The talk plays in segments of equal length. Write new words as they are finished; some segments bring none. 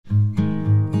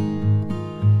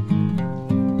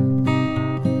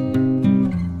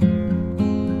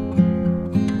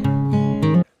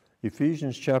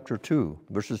Ephesians chapter 2,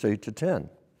 verses 8 to 10.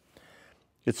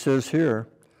 It says here,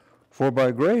 "For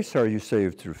by grace are you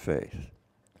saved through faith,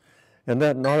 and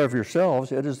that not of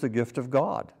yourselves, it is the gift of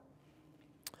God.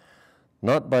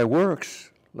 Not by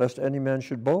works, lest any man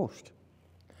should boast.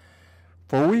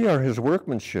 For we are his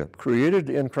workmanship, created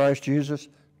in Christ Jesus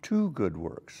to good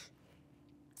works,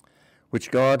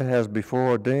 which God has before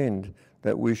ordained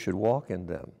that we should walk in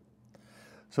them."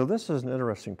 So this is an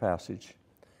interesting passage.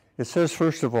 It says,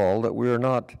 first of all, that we are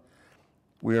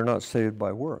not saved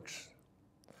by works.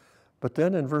 But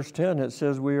then in verse 10 it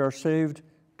says we are saved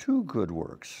to good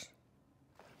works.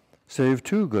 Saved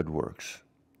to good works.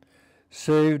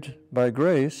 Saved by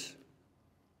grace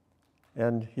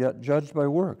and yet judged by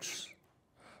works.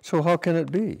 So how can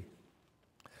it be?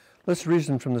 Let's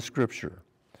reason from the Scripture.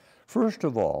 First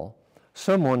of all,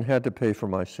 someone had to pay for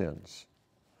my sins.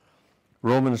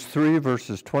 Romans 3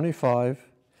 verses 25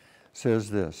 says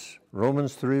this.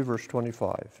 Romans 3 verse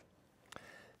 25.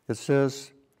 It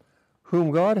says,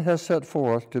 "Whom God has set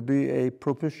forth to be a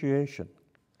propitiation,"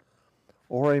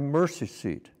 or a mercy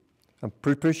seat, a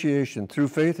propitiation through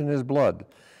faith in his blood,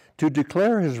 to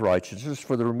declare his righteousness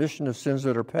for the remission of sins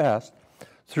that are past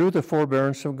through the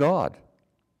forbearance of God.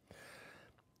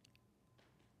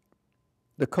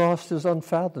 The cost is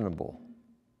unfathomable.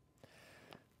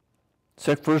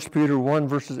 1 Peter 1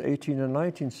 verses 18 and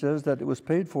 19 says that it was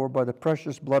paid for by the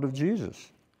precious blood of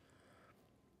Jesus.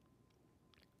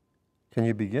 Can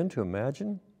you begin to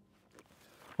imagine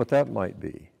what that might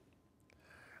be?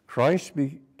 Christ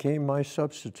became my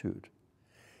substitute.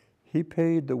 He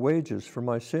paid the wages for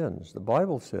my sins. The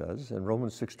Bible says in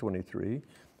Romans 6:23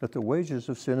 that the wages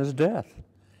of sin is death.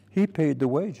 He paid the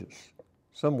wages.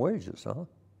 Some wages, huh?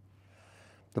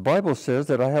 The Bible says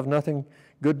that I have nothing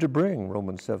good to bring,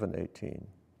 Romans 7:18.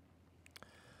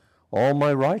 All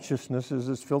my righteousness is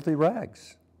as filthy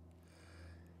rags,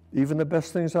 even the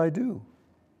best things I do,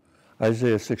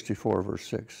 Isaiah 64 verse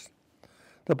 6.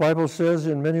 The Bible says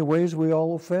in many ways we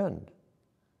all offend,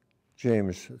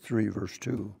 James 3 verse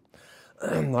 2.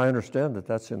 I understand that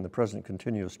that's in the present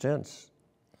continuous tense,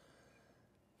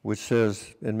 which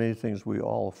says in many things we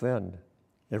all offend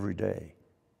every day.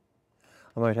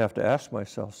 I might have to ask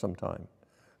myself sometime,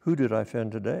 who did I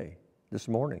offend today, this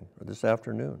morning, or this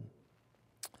afternoon?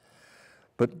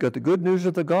 But the good news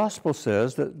of the gospel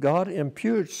says that God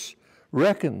imputes,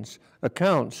 reckons,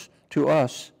 accounts to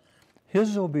us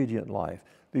his obedient life,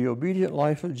 the obedient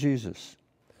life of Jesus.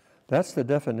 That's the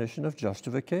definition of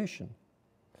justification.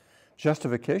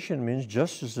 Justification means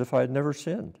just as if I had never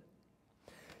sinned.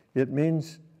 It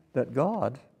means that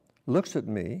God looks at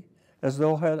me as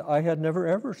though I had never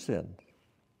ever sinned.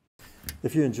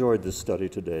 If you enjoyed this study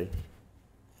today,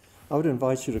 I would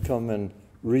invite you to come and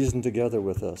reason together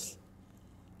with us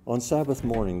on Sabbath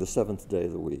morning, the 7th day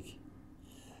of the week,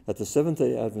 at the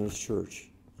Seventh-day Adventist Church,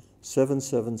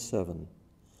 777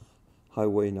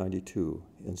 Highway 92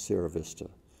 in Sierra Vista.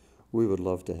 We would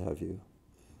love to have you.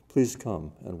 Please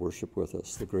come and worship with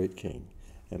us, the great King,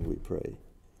 and we pray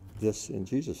this in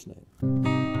Jesus'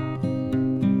 name.